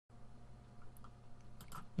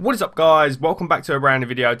What is up, guys? Welcome back to a brand new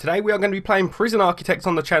video. Today we are going to be playing Prison Architect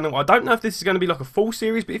on the channel. I don't know if this is going to be like a full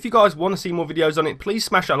series, but if you guys want to see more videos on it, please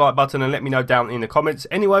smash that like button and let me know down in the comments.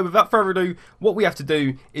 Anyway, without further ado, what we have to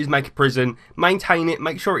do is make a prison, maintain it,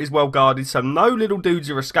 make sure it is well guarded so no little dudes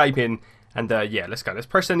are escaping. And yeah, let's go. Let's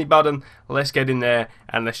press any button, let's get in there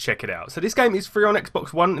and let's check it out. So this game is free on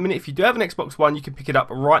Xbox One at the minute. If you do have an Xbox One, you can pick it up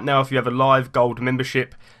right now if you have a live gold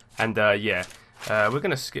membership. And yeah, we're going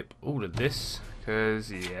to skip all of this.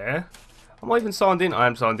 Because, yeah, I'm not even signed in. I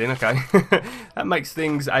am signed in, okay. That makes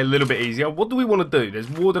things a little bit easier. What do we want to do? There's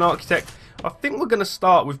Warden Architect. I think we're going to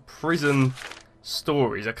start with Prison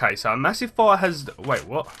Stories. Okay, so a massive fire has... Wait,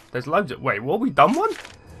 what? There's loads of... Wait, what? We done one?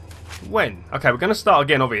 When? Okay, we're going to start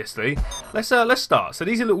again, obviously. Let's start. So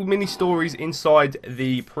these are little mini stories inside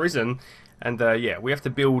the prison. And, yeah, we have to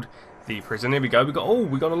build the prison. Here we go. We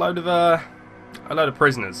got a load of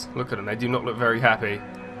prisoners. Look at them. They do not look very happy.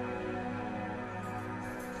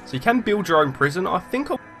 So you can build your own prison. I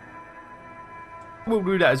think I will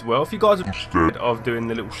do that as well. If you guys are interested of doing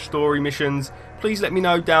the little story missions, please let me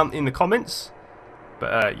know down in the comments.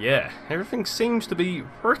 But yeah, everything seems to be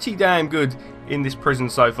pretty damn good in this prison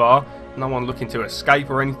so far. No one looking to escape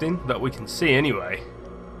or anything that we can see anyway.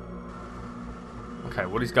 Okay,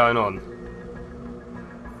 what is going on?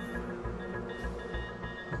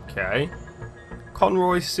 Okay.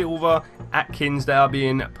 Conroy, Silver, Atkins, they are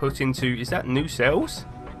being put into... Is that new cells?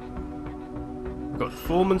 Got the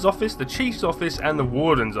foreman's office, the chief's office, and the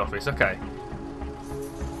warden's office. Okay.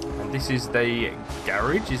 And this is the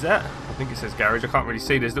garage, is that? I think it says garage. I can't really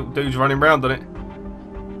see. There's little dudes running around on it.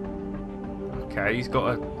 Okay, he's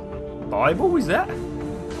got a Bible, is that?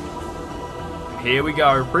 Here we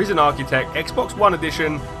go. Prison Architect, Xbox One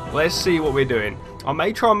edition. Let's see what we're doing. I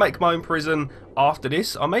may try and make my own prison after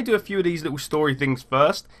this. I may do a few of these little story things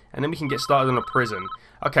first, and then we can get started on a prison.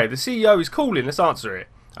 Okay, the CEO is calling. Let's answer it.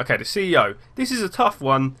 Okay, the CEO. This is a tough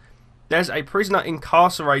one. There's a prisoner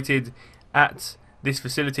incarcerated at this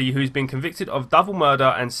facility who's been convicted of double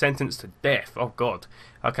murder and sentenced to death. Oh, God.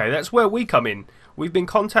 Okay, that's where we come in. We've been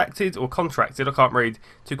contacted, or contracted, I can't read,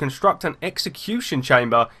 to construct an execution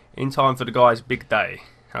chamber in time for the guy's big day.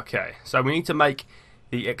 Okay, so we need to make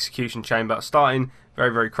the execution chamber, starting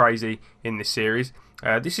very, very crazy in this series.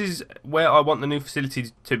 This is where I want the new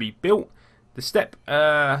facility to be built.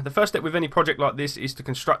 The first step with any project like this is to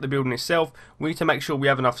construct the building itself. We need to make sure we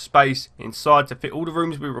have enough space inside to fit all the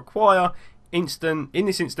rooms we require. In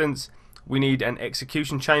this instance, we need an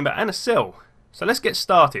execution chamber and a cell. So let's get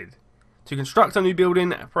started. To construct a new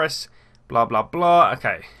building, press blah blah blah.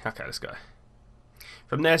 Okay, let's go.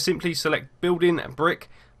 From there, simply select building, brick,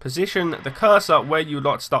 position the cursor where you would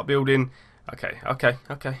like to start building. Okay.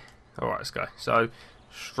 Alright, let's go. So,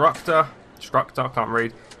 structure, I can't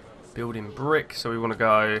read. Building brick, so we want to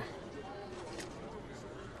go...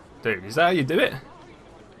 Dude, is that how you do it?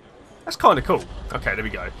 That's kind of cool. Okay, there we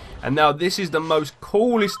go. And now this is the most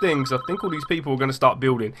coolest thing, because I think all these people are going to start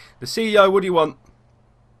building. The CEO, what do you want?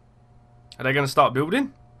 Are they going to start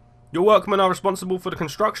building? Your workmen are responsible for the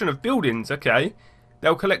construction of buildings. Okay.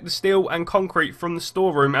 They'll collect the steel and concrete from the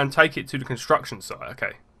storeroom and take it to the construction site.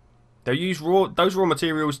 Okay. They'll use those raw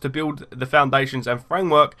materials to build the foundations and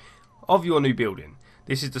framework of your new building.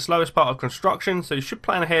 This is the slowest part of construction, so you should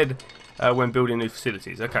plan ahead when building new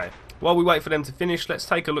facilities. Okay, while we wait for them to finish, let's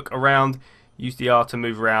take a look around. Use the R to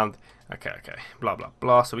move around. Okay, blah, blah,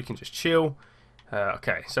 blah, so we can just chill.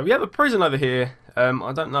 Okay, so we have a prison over here. I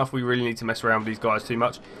don't know if we really need to mess around with these guys too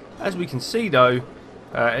much. As we can see, though,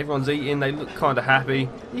 everyone's eating. They look kind of happy.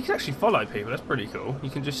 You can actually follow people. That's pretty cool. You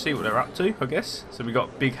can just see what they're up to, I guess. So we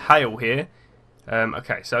got Big Hail here.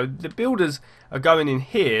 Okay, so the builders are going in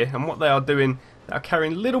here, and what they are doing... Are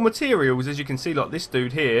carrying little materials, as you can see, like this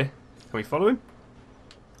dude here. Can we follow him?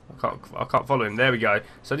 I can't follow him. There we go.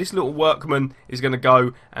 So this little workman is going to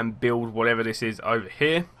go and build whatever this is over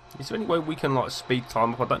here. Is there any way we can like speed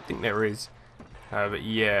time up? I don't think there is. But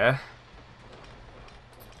yeah.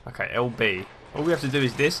 Okay, LB. All we have to do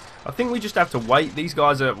is this. I think we just have to wait. These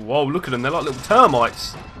guys are... Whoa, look at them. They're like little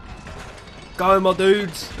termites. Go, my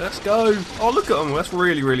dudes. Let's go. Oh, look at them. That's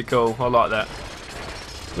really, really cool. I like that.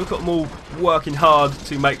 Look at them all working hard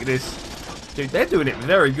to make this. Dude, they're doing it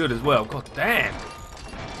very good as well. God damn.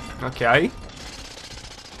 Okay.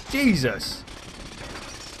 Jesus.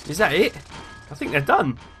 Is that it? I think they're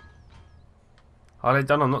done. Are they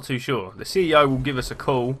done? I'm not too sure. The CEO will give us a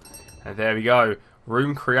call. And there we go.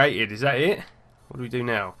 Room created. Is that it? What do we do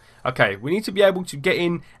now? Okay, we need to be able to get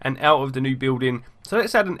in and out of the new building. So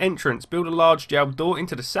let's add an entrance. Build a large jail door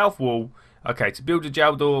into the south wall. Okay, to build a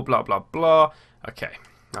jail door, blah, blah, blah. Okay.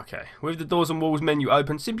 Okay, with the doors and walls menu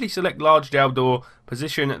open, simply select large jail door,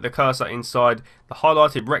 position the cursor inside the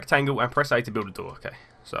highlighted rectangle and press A to build a door. Okay,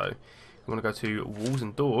 so we want to go to walls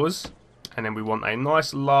and doors, and then we want a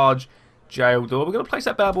nice large jail door. We're going to place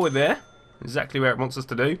that bad boy there, exactly where it wants us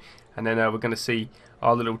to do, and then we're going to see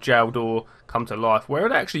our little jail door come to life. Where are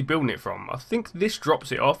they actually building it from? I think this drops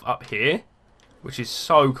it off up here, which is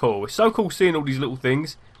so cool. It's so cool seeing all these little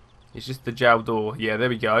things. It's just the jail door. Yeah, there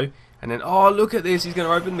we go. And then, oh, look at this. He's going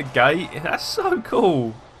to open the gate. That's so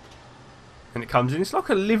cool. And it comes in. It's like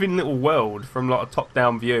a living little world from like a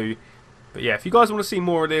top-down view. But yeah, if you guys want to see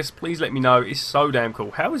more of this, please let me know. It's so damn cool.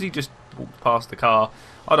 How has he just walked past the car?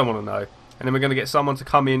 I don't want to know. And then we're going to get someone to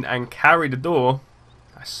come in and carry the door.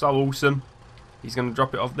 That's so awesome. He's going to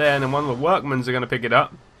drop it off there, and then one of the workmen are going to pick it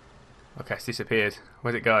up. Okay, it's disappeared.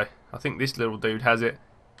 Where'd it go? I think this little dude has it.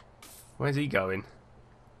 Where's he going?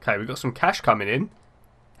 Okay, we've got some cash coming in.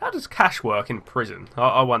 How does cash work in prison?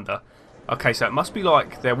 I wonder. Okay, so it must be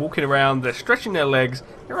like they're walking around, they're stretching their legs.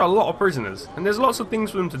 There are a lot of prisoners, and there's lots of things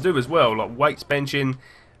for them to do as well, like weights benching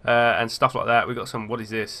and stuff like that. We've got some, what is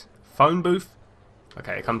this? Phone booth?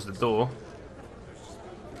 Okay, here comes the door.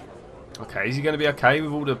 Okay, is he going to be okay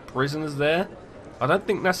with all the prisoners there? I don't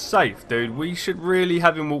think that's safe, dude. We should really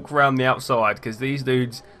have him walk around the outside, because these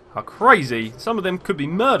dudes are crazy. Some of them could be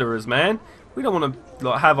murderers, man. We don't want to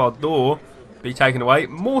like have our door be taken away.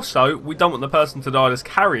 More so, we don't want the person to die that's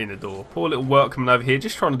carrying the door. Poor little workman over here,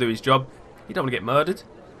 just trying to do his job. You don't want to get murdered.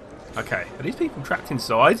 Okay, are these people trapped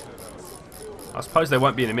inside? I suppose they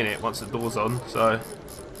won't be in a minute once the door's on, so...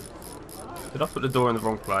 Did I put the door in the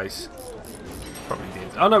wrong place? Probably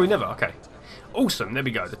did. Oh no, we never. Okay. Awesome, there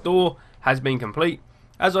we go. The door has been complete.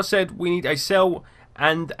 As I said, we need a cell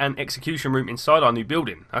and an execution room inside our new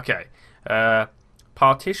building. Okay.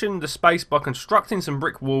 Partition the space by constructing some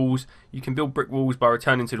brick walls. You can build brick walls by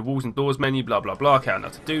returning to the walls and doors menu, blah blah blah. Okay, I know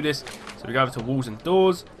how to do this. So we go over to walls and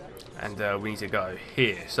doors, and we need to go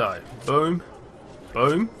here. So, boom,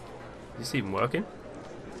 boom. Is this even working?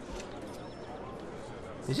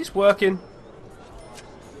 Is this working?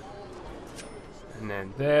 And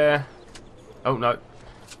then there. Oh no.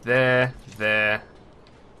 There, there,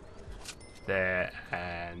 there,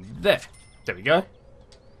 and there. There we go.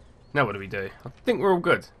 Now what do we do? I think we're all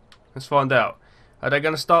good. Let's find out. Are they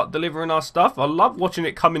going to start delivering our stuff? I love watching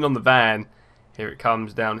it come in on the van. Here it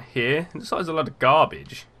comes down here. It looks like there's a lot of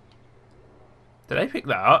garbage. Did they pick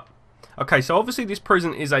that up? Okay, so obviously this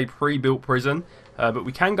prison is a pre-built prison, but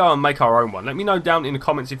we can go and make our own one. Let me know down in the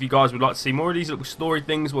comments if you guys would like to see more of these little story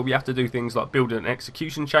things where we have to do things like build an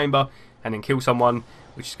execution chamber and then kill someone,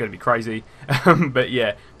 which is going to be crazy. But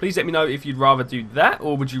yeah, please let me know if you'd rather do that,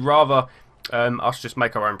 or would you rather us just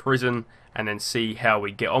make our own prison and then see how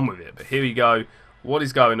we get on with it. But here we go. What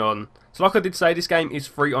is going on? So like I did say, this game is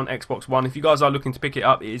free on Xbox One. If you guys are looking to pick it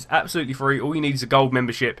up, it is absolutely free. All you need is a gold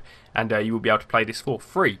membership, and you will be able to play this for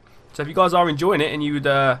free. So if you guys are enjoying it and you would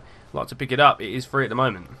like to pick it up, it is free at the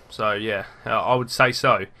moment. So yeah, I would say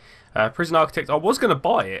so. Prison Architect, I was going to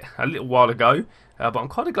buy it a little while ago, but I'm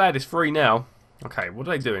kind of glad it's free now. Okay, what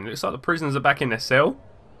are they doing? It looks like the prisoners are back in their cell,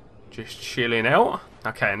 just chilling out.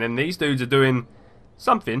 Okay, and then these dudes are doing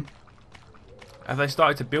something. Have they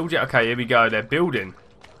started to build yet? Okay, here we go. They're building.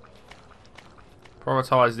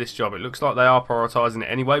 Prioritise this job. It looks like they are prioritising it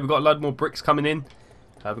anyway. We've got a load more bricks coming in.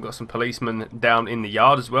 We've got some policemen down in the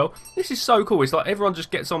yard as well. This is so cool. It's like everyone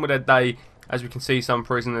just gets on with their day. As we can see, some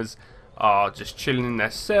prisoners are just chilling in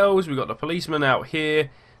their cells. We've got the policemen out here.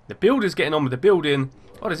 The builder's getting on with the building.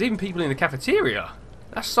 Oh, there's even people in the cafeteria.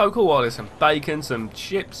 That's so cool. Oh, there's some bacon, some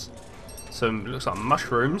chips, some, looks like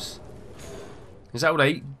mushrooms. Is that what they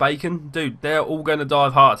eat? Bacon? Dude, they're all going to die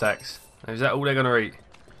of heart attacks. Is that all they're going to eat?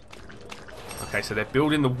 Okay, so they're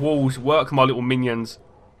building the walls. Work, my little minions.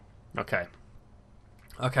 Okay.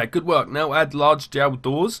 Okay, good work. Now add large jail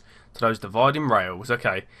doors to those dividing rails.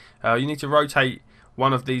 Okay. You need to rotate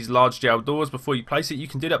one of these large jail doors before you place it. You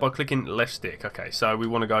can do that by clicking left stick. Okay, so we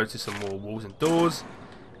want to go to some more walls and doors.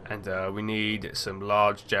 And we need some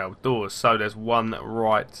large jail doors. So there's one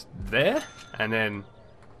right there. And then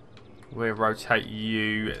we'll rotate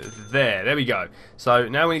you there. There we go. So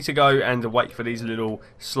now we need to go and wait for these little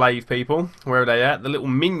slave people. Where are they at? The little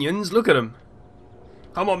minions. Look at them.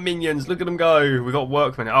 Come on, minions. Look at them go. We've got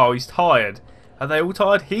workmen. Oh, he's tired. Are they all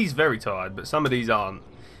tired? He's very tired, but some of these aren't.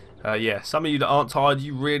 Yeah, some of you that aren't tired,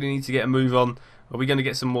 you really need to get a move on. Are we going to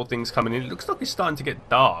get some more things coming in? It looks like it's starting to get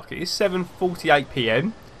dark. It is 7:48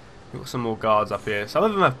 PM. We've got some more guards up here. Some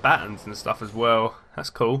of them have batons and stuff as well. That's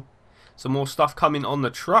cool. Some more stuff coming on the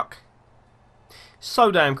truck.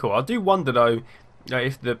 So damn cool. I do wonder though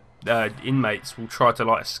if the inmates will try to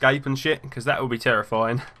like escape and shit, because that will be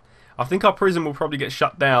terrifying. I think our prison will probably get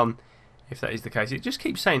shut down if that is the case. It just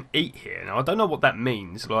keeps saying eat here. Now, I don't know what that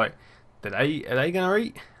means. Like, are they going to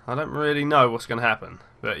eat? I don't really know what's going to happen.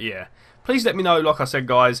 But, yeah. Please let me know, like I said,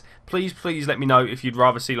 guys. Please let me know if you'd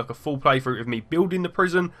rather see, like, a full playthrough of me building the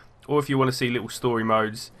prison, or if you want to see little story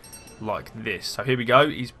modes like this. So, here we go.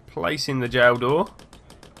 He's placing the jail door.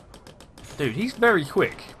 Dude, he's very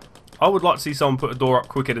quick. I would like to see someone put a door up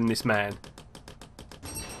quicker than this man.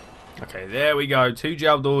 Okay, there we go. 2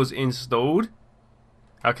 jail doors installed.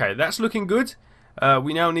 Okay, that's looking good.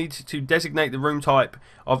 We now need to designate the room type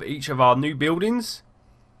of each of our new buildings.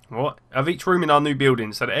 What? Of each room in our new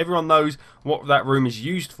building, so that everyone knows what that room is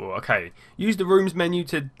used for. Okay, use the rooms menu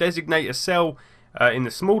to designate a cell in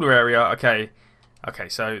the smaller area. Okay,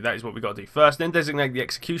 so that is what we got to do first. Then designate the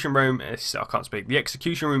execution room. I can't speak. The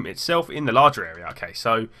execution room itself in the larger area. Okay,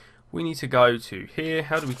 so we need to go to here.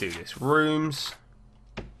 How do we do this? Rooms.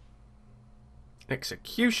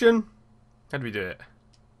 Execution. How do we do it?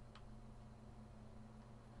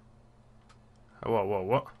 Whoa,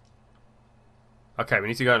 what? Okay, we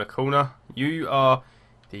need to go in a corner. You are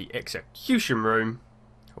the execution room.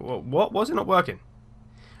 What? Was it not working?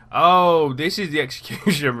 Oh, this is the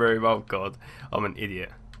execution room. Oh, God. I'm an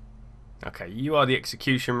idiot. Okay, you are the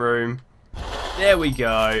execution room. There we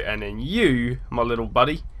go. And then you, my little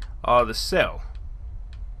buddy, are the cell.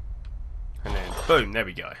 And then, boom, there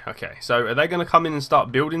we go. Okay, so are they going to come in and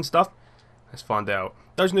start building stuff? Let's find out.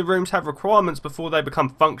 Those new rooms have requirements before they become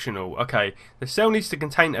functional. Okay, the cell needs to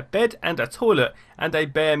contain a bed and a toilet and a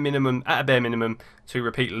bare minimum, to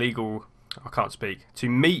repeat legal, to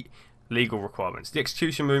meet legal requirements. The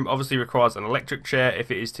execution room obviously requires an electric chair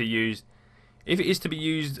if it is to be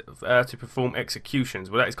used to perform executions.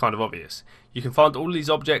 Well, that is kind of obvious. You can find all these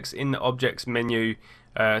objects in the objects menu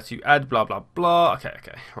to add blah blah blah. Okay.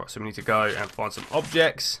 Right, so we need to go and find some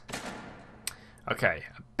objects. Okay,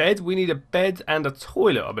 a bed. We need a bed and a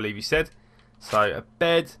toilet, I believe he said. So a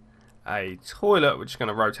bed, a toilet, which is going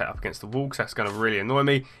to rotate up against the wall because that's going to really annoy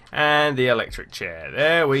me, and the electric chair.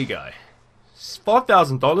 There we go.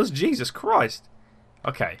 $5,000? Jesus Christ.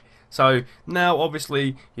 Okay, so now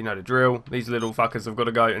obviously you know the drill. These little fuckers have got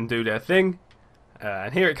to go and do their thing.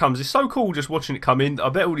 And here it comes. It's so cool just watching it come in. I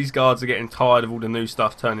bet all these guards are getting tired of all the new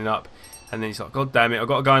stuff turning up. And then he's like, God damn it, I've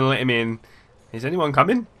got to go and let him in. Is anyone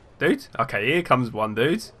coming? Dude? Okay, here comes one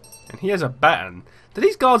dude. And he has a baton. Do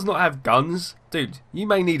these guards not have guns? Dude, you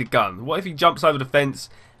may need a gun. What if he jumps over the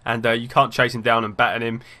fence and you can't chase him down and baton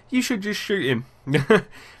him? You should just shoot him.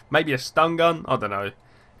 Maybe a stun gun? I don't know.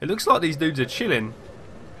 It looks like these dudes are chilling.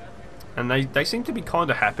 And they seem to be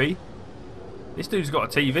kind of happy. This dude's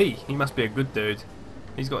got a TV. He must be a good dude.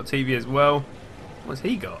 He's got a TV as well. What's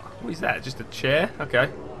he got? What is that? Just a chair? Okay.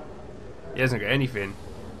 He hasn't got anything.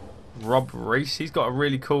 Rob Reese. He's got a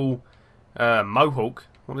really cool mohawk.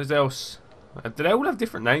 What is else? Do they all have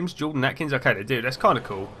different names? Jordan Atkins. Okay, they do. That's kind of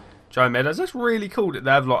cool. Joe Meadows. That's really cool that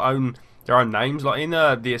they have like their own names. Like in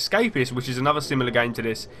The Escapist, which is another similar game to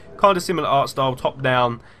this. Kind of similar art style, top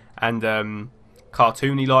down and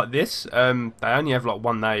cartoony like this. They only have like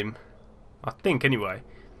one name, I think, anyway.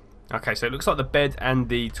 Okay, so it looks like the bed and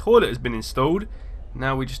the toilet has been installed.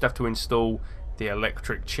 Now we just have to install the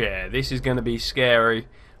electric chair. This is going to be scary.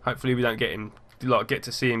 Hopefully we don't get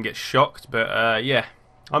to see him get shocked. But yeah,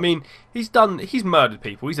 I mean, he's murdered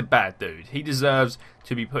people. He's a bad dude. He deserves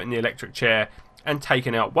to be put in the electric chair and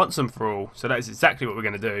taken out once and for all. So that is exactly what we're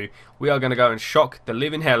going to do. We are going to go and shock the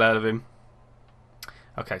living hell out of him.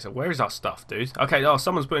 Okay, so where is our stuff, dude? Okay, oh,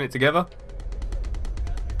 someone's putting it together.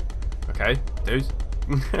 Okay, dude.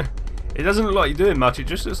 It doesn't look like you're doing much. It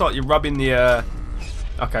just looks like you're rubbing the...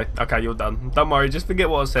 Okay, you're done. Don't worry, just forget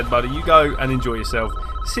what I said, buddy. You go and enjoy yourself.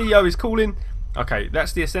 CEO is calling. Okay,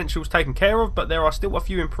 that's the essentials taken care of, but there are still a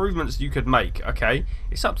few improvements you could make, okay?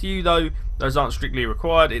 It's up to you, though. Those aren't strictly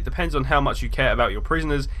required. It depends on how much you care about your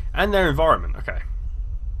prisoners and their environment, okay?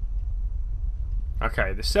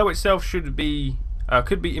 Okay, the cell itself could be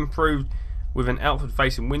improved with an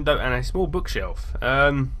outward-facing window and a small bookshelf.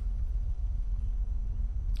 And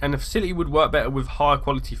the facility would work better with higher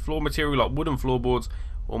quality floor material like wooden floorboards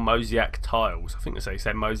or mosaic tiles. I think they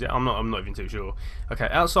say mosaic. I'm not even too sure. Okay,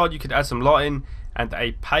 outside you could add some lighting and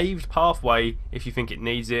a paved pathway if you think it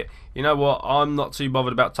needs it. You know what? I'm not too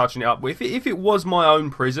bothered about touching it up. If it was my own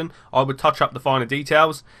prison, I would touch up the finer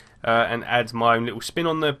details and add my own little spin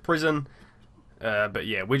on the prison. But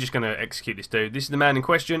yeah, we're just going to execute this dude. This is the man in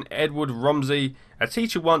question, Edward Romsey. A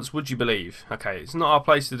teacher once, would you believe? Okay, it's not our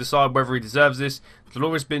place to decide whether he deserves this. The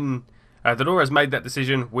law has made that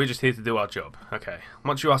decision. We're just here to do our job. Okay,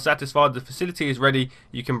 once you are satisfied the facility is ready,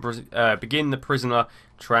 you can begin the prisoner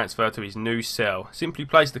transfer to his new cell. Simply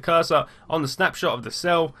place the cursor on the snapshot of the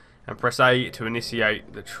cell and press A to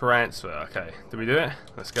initiate the transfer. Okay, do we do it?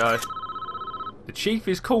 Let's go. The chief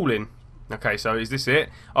is calling. Okay, so is this it?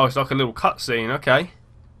 Oh, it's like a little cutscene. Okay.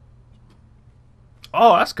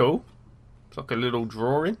 Oh, that's cool. It's like a little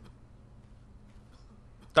drawing.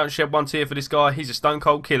 Don't shed one tear for this guy. He's a stone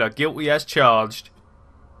cold killer. Guilty as charged.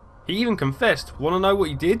 He even confessed. Want to know what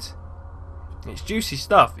he did? It's juicy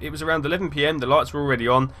stuff. It was around 11 PM. The lights were already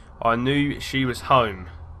on. I knew she was home.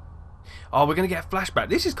 Oh, we're going to get a flashback.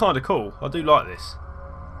 This is kind of cool. I do like this.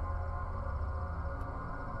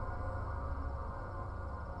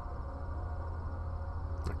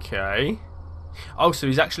 Okay. Oh, so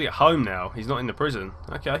he's actually at home now. He's not in the prison.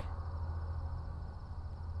 Okay.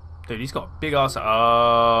 Dude, he's got a big ass.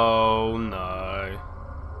 Oh, no.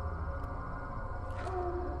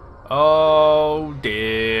 Oh,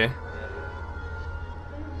 dear.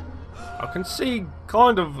 I can see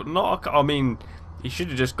kind of not. I mean, he should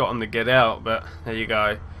have just gotten to get out, but there you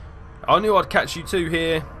go. I knew I'd catch you two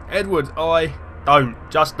here. Edward, I don't.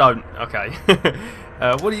 Just don't. Okay.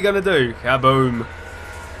 What are you going to do? Kaboom.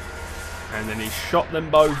 And then he shot them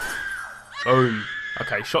both. Boom.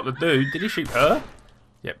 Okay, shot the dude. Did he shoot her?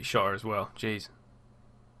 Yep, he shot her as well. Jeez.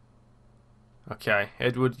 Okay,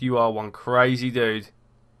 Edward, you are one crazy dude.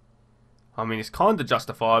 I mean, it's kind of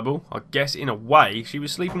justifiable, I guess, in a way. She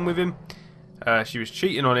was sleeping with him. She was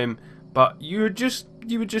cheating on him. But you would just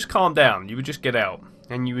calm down. You would just get out.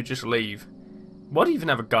 And you would just leave. Why do you even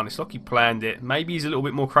have a gun? It's like he planned it. Maybe he's a little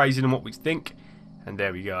bit more crazy than what we think. And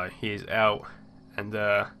there we go. He is out. And,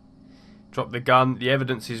 drop the gun. The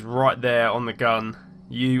evidence is right there on the gun.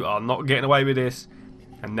 You are not getting away with this.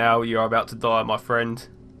 And now you are about to die, my friend.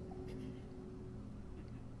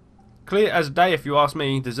 Clear as day, if you ask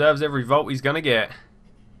me. Deserves every volt he's gonna get.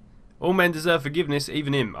 All men deserve forgiveness,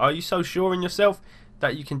 even him. Are you so sure in yourself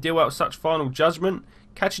that you can deal out such final judgment?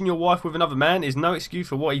 Catching your wife with another man is no excuse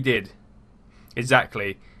for what he did.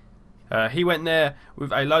 Exactly. He went there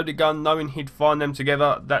with a loaded gun knowing he'd find them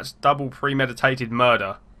together. That's double premeditated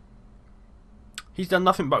murder. He's done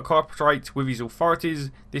nothing but cooperate with his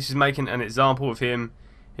authorities. This is making an example of him.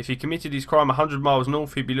 If he committed his crime 100 miles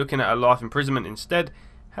north, he'd be looking at a life imprisonment instead.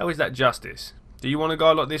 How is that justice? Do you want a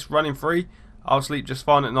guy like this running free? I'll sleep just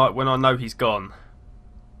fine at night when I know he's gone.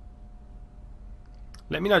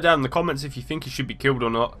 Let me know down in the comments if you think he should be killed or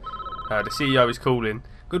not. The CEO is calling.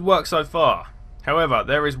 Good work so far. However,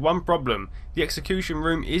 there is one problem. The execution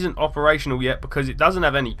room isn't operational yet because it doesn't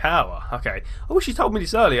have any power. Okay, I wish you told me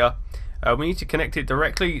this earlier. We need to connect it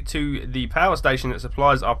directly to the power station that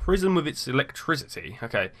supplies our prison with its electricity.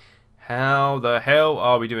 Okay, how the hell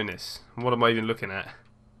are we doing this? What am I even looking at?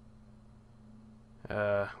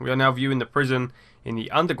 We are now viewing the prison in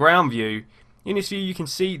the underground view. In this view you can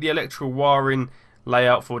see the electrical wiring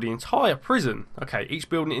layout for the entire prison. Okay, each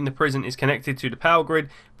building in the prison is connected to the power grid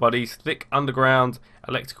by these thick underground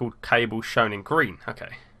electrical cables shown in green.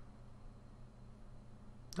 Okay.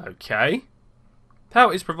 Okay.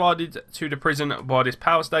 Power is provided to the prison by this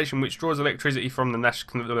power station which draws electricity from the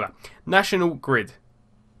national grid.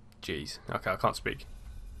 Jeez. Okay, I can't speak.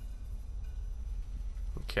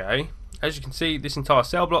 Okay. As you can see, this entire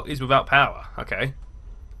cell block is without power. Okay.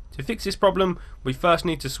 To fix this problem, we first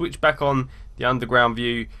need to switch back on the underground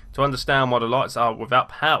view to understand why the lights are without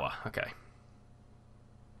power. Okay.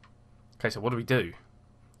 Okay, so what do we do?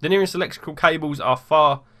 The nearest electrical cables are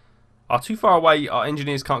too far away. Our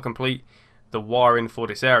engineers can't complete the wiring for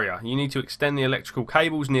this area. You need to extend the electrical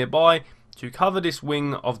cables nearby to cover this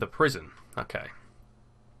wing of the prison. Okay.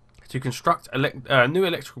 To construct new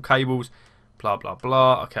electrical cables, blah blah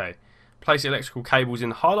blah. Okay. Place electrical cables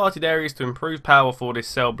in highlighted areas to improve power for this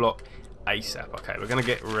cell block ASAP. Okay, we're going to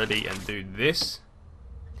get ready and do this.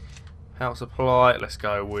 Power supply, let's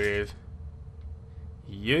go with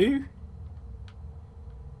you.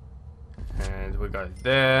 And we'll go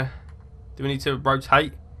there. Do we need to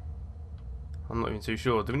rotate? I'm not even too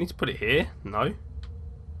sure. Do we need to put it here? No.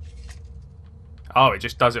 Oh, it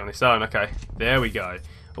just does it on its own. Okay, there we go.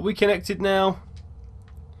 Are we connected now?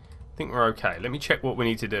 I think we're okay. Let me check what we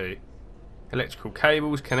need to do. Electrical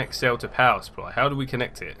cables, connect cell to power supply. How do we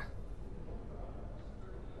connect it?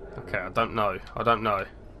 Okay, I don't know. I don't know.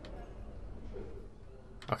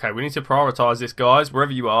 Okay, we need to prioritise this, guys,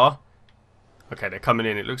 wherever you are. Okay, they're coming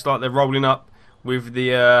in. It looks like they're rolling up with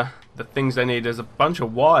the things they need. There's a bunch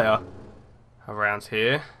of wire around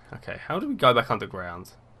here. Okay, how do we go back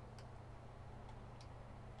underground?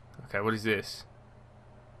 Okay, what is this?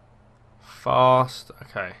 Fast.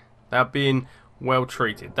 Okay, they're being well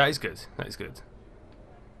treated. That is good. That is good.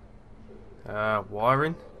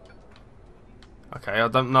 Wiring. Okay, I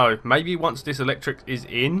don't know. Maybe once this electric is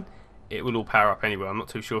in, it will all power up anyway. I'm not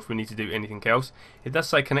too sure if we need to do anything else. It does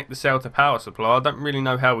say connect the cell to power supply. I don't really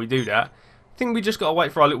know how we do that. I think we just got to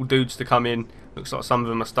wait for our little dudes to come in. Looks like some of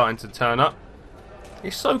them are starting to turn up.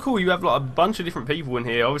 It's so cool. You have like a bunch of different people in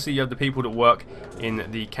here. Obviously, you have the people that work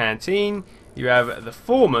in the canteen. You have the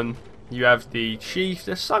foreman. You have the chief.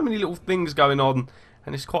 There's so many little things going on,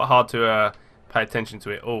 and it's quite hard to pay attention to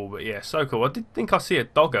it all. But yeah, so cool. I did think I see a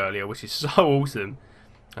dog earlier, which is so awesome.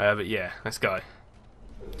 But yeah, let's go.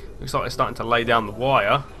 Looks like they're starting to lay down the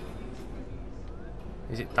wire.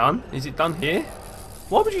 Is it done? Is it done here?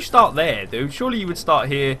 Why would you start there, dude? Surely you would start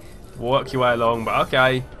here, work your way along, but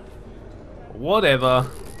okay. Whatever.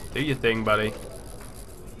 Do your thing, buddy.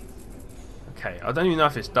 Okay, I don't even know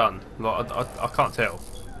if it's done. Like, I can't tell.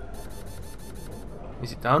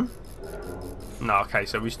 Is it done? No, okay,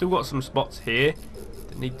 so we've still got some spots here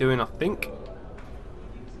that need doing, I think.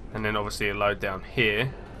 And then obviously a load down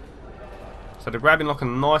here. So they're grabbing like a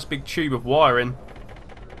nice big tube of wiring.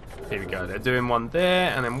 Here we go, they're doing one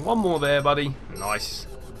there, and then one more there, buddy. Nice.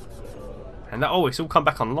 And that, oh, it's all come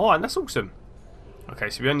back online, that's awesome. Okay,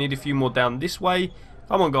 so we only need a few more down this way.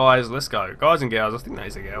 Come on, guys, let's go. Guys and girls, I think that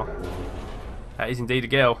is a girl. That is indeed a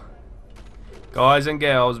girl. Guys and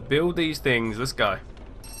girls, build these things, let's go.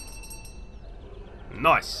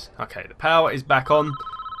 Nice. Okay, the power is back on,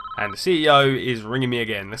 and the CEO is ringing me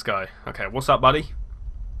again. Let's go. Okay, what's up, buddy?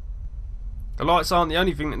 The lights aren't the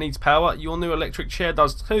only thing that needs power. Your new electric chair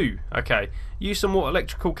does too. Okay. Use some more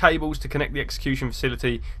electrical cables to connect the execution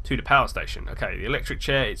facility to the power station. Okay, the electric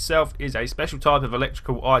chair itself is a special type of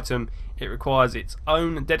electrical item. It requires its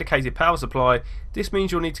own dedicated power supply. This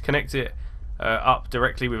means you'll need to connect it up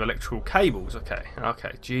directly with electrical cables. Okay.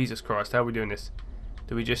 Okay. Jesus Christ, how are we doing this?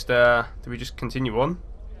 Do we just continue on?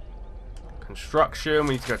 Construction.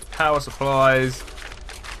 We need to go to power supplies.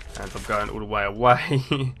 And I'm going all the way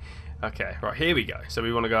away. Okay, right, here we go. So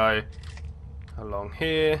we want to go along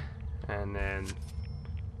here, and then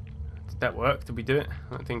did that work? Did we do it?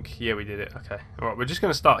 I don't think. Yeah, we did it. Okay. All right, we're just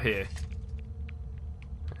going to start here,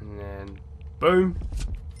 and then boom,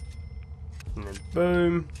 and then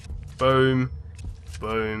boom, boom,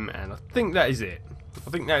 boom, and I think that is it. I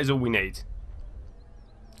think that is all we need.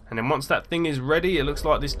 And then once that thing is ready, it looks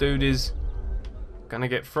like this dude is gonna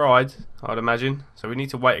get fried, I'd imagine. So we need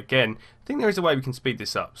to wait again. I think there is a way we can speed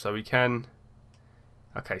this up, so we can.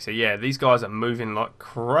 Okay, so yeah, these guys are moving like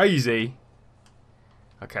crazy.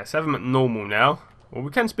 Okay, let's have them at normal now. Well,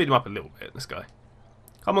 we can speed them up a little bit. Let's go.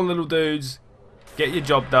 Come on, little dudes, get your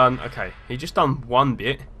job done. Okay, he just done one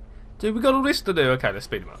bit. Dude, we got all this to do. Okay, let's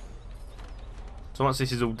speed them up. So once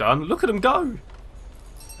this is all done, look at them go.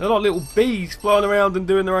 They're like little bees flying around and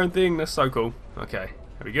doing their own thing. That's so cool. Okay,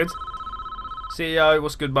 are we good? CEO,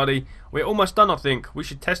 what's good, buddy? We're almost done, I think. We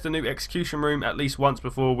should test the new execution room at least once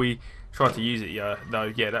before we try to use it. Yeah,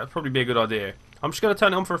 though, yeah, that would probably be a good idea. I'm just going to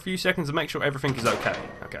turn it on for a few seconds and make sure everything is okay.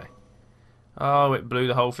 Okay. Oh, it blew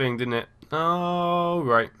the whole thing, didn't it? Oh,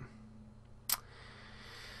 right.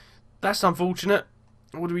 That's unfortunate.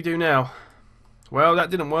 What do we do now? Well, that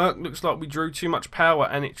didn't work. Looks like we drew too much power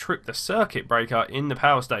and it tripped the circuit breaker in the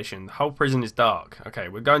power station. The whole prison is dark. Okay,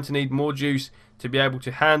 we're going to need more juice to be able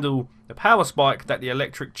to handle the power spike that the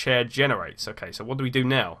electric chair generates. Okay, so what do we do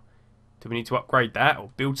now? Do we need to upgrade that or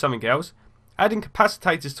build something else? Adding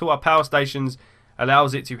capacitors to our power stations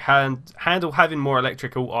allows it to handle having more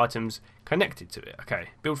electrical items connected to it. Okay,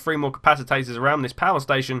 build 3 more capacitors around this power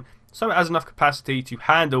station so it has enough capacity to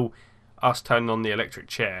handle us turning on the electric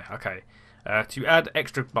chair. Okay. To add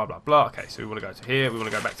extra blah blah blah. Okay, so we want to go to here, we want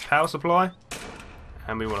to go back to power supply,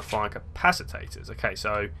 and we want to find capacitors. Okay,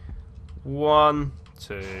 so 1,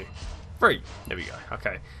 2, 3. There we go.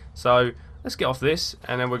 Okay, so let's get off this,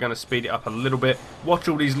 and then we're going to speed it up a little bit. Watch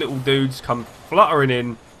all these little dudes come fluttering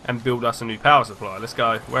in and build us a new power supply. Let's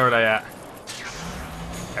go. Where are they at?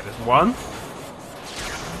 Okay, there's 1.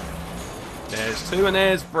 There's 2, and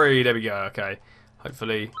there's 3. There we go. Okay,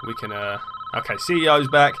 hopefully we can. Okay, CEO's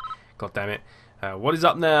back. God damn it. What is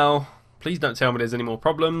up now? Please don't tell me there's any more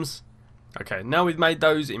problems. Okay, now we've made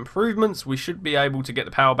those improvements, we should be able to get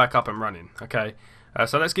the power back up and running. Okay,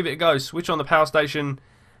 so let's give it a go. Switch on the power station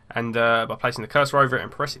and by placing the cursor over it and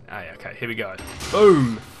pressing A. Okay, here we go.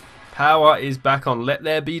 Boom! Power is back on. Let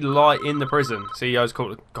there be light in the prison. CEO's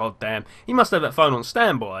called. God damn. He must have that phone on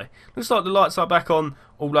standby. Looks like the lights are back on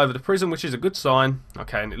all over the prison, which is a good sign.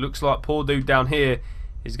 Okay, and it looks like poor dude down here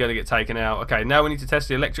is going to get taken out. Okay, now we need to test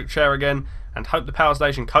the electric chair again and hope the power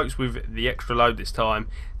station copes with the extra load this time.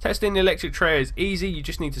 Testing the electric chair is easy. You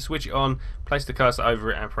just need to switch it on, place the cursor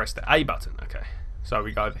over it and press the A button. Okay, so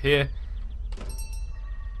we go over here.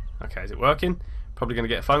 Okay, is it working? Probably going to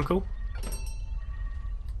get a phone call.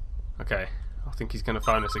 Okay, I think he's going to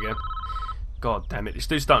phone us again. God damn it, this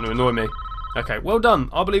dude's starting to annoy me. Okay, well done.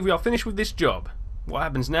 I believe we are finished with this job. What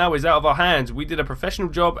happens now is out of our hands. We did a professional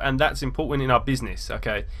job, and that's important in our business,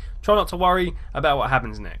 okay? Try not to worry about what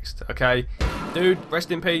happens next, okay? Dude,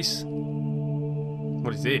 rest in peace.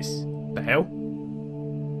 What is this? The hell?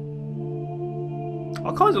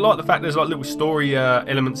 I kind of like the fact there's like little story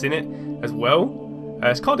elements in it as well.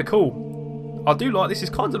 It's kind of cool. I do like this.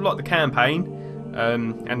 It's kind of like the campaign.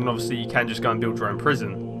 And then obviously you can just go and build your own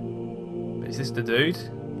prison. But is this the dude?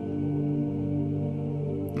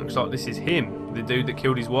 Looks like this is him. The dude that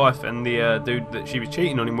killed his wife and the dude that she was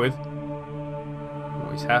cheating on him with.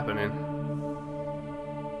 What is happening?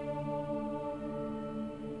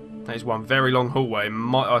 That is one very long hallway,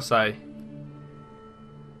 might I say.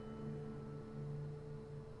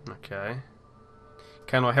 Okay.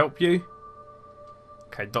 Can I help you?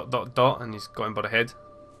 Okay, ... and he's got him by the head.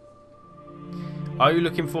 Are you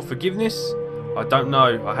looking for forgiveness? I don't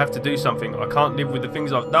know. I have to do something. I can't live with the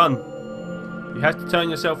things I've done. You have to turn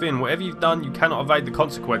yourself in. Whatever you've done, you cannot evade the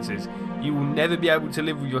consequences. You will never be able to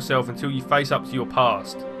live with yourself until you face up to your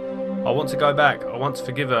past. I want to go back. I want to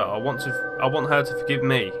forgive her. I want her to forgive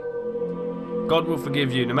me. God will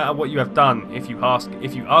forgive you no matter what you have done if you ask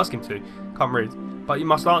him to. Can't read. But you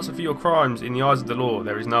must answer for your crimes in the eyes of the law.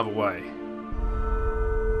 There is no other way.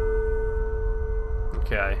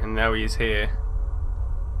 Okay, and now he is here.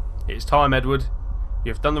 It is time, Edward.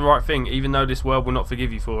 You have done the right thing, even though this world will not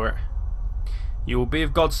forgive you for it. You will be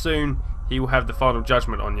of God soon. He will have the final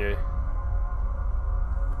judgment on you.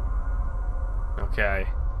 Okay.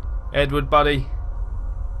 Edward, buddy.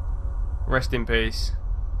 Rest in peace.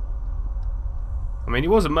 I mean, he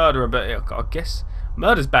was a murderer, but I guess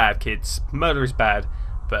murder's bad, kids. Murder is bad.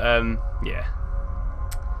 But, yeah.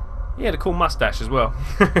 He had a cool mustache as well.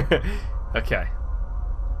 Okay.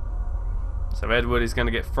 So Edward is going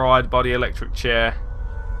to get fried by the electric chair.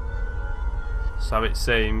 So it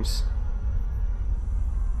seems.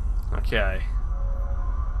 Okay.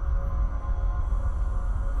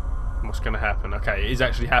 What's going to happen? Okay, it is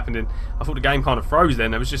actually happening. I thought the game kind of froze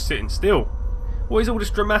then. It was just sitting still. What is all this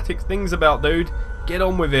dramatic things about, dude? Get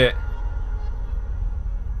on with it.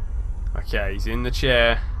 Okay, he's in the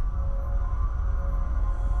chair.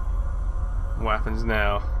 What happens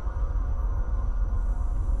now?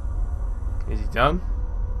 Is he done?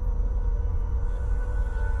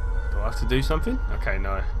 Do I have to do something? Okay,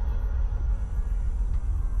 no.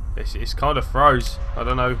 It's kind of froze. I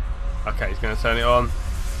don't know. Okay, he's going to turn it on.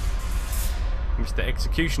 Mr.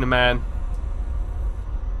 Executioner Man.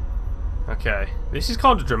 Okay, this is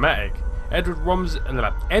kind of dramatic. Edward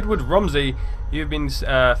Romsey, you have been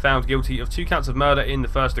found guilty of 2 counts of murder in the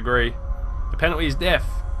 1st degree. The penalty is death.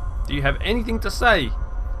 Do you have anything to say?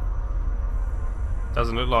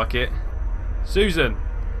 Doesn't look like it. Susan,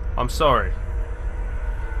 I'm sorry.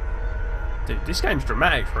 Dude, this game's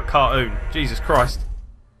dramatic for a cartoon. Jesus Christ.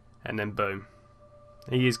 And then boom.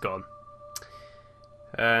 He is gone.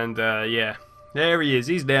 And yeah. There he is.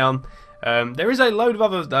 He's down. There is a load of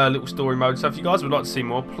other little story modes, so if you guys would like to see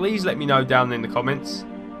more, please let me know down in the comments.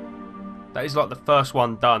 That is like the first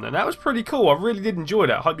one done, and that was pretty cool. I really did enjoy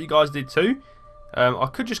that. I hope you guys did too. I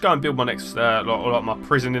could just go and build my next, like my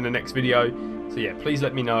prison in the next video. So yeah, please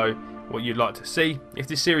let me know what you'd like to see. If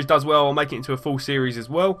this series does well, I'll make it into a full series as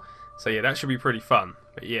well. So yeah, that should be pretty fun.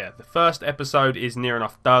 But yeah, the first episode is near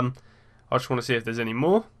enough done. I just want to see if there's any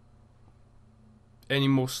more. Any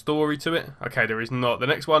more story to it? Okay, there is not. The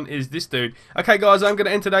next one is this dude. Okay guys, I'm going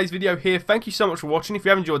to end today's video here. Thank you so much for watching. If you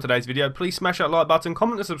have enjoyed today's video, please smash that like button,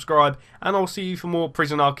 comment and subscribe, and I'll see you for more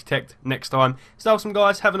Prison Architect next time. Stay awesome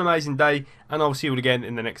guys, have an amazing day, and I'll see you all again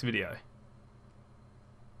in the next video.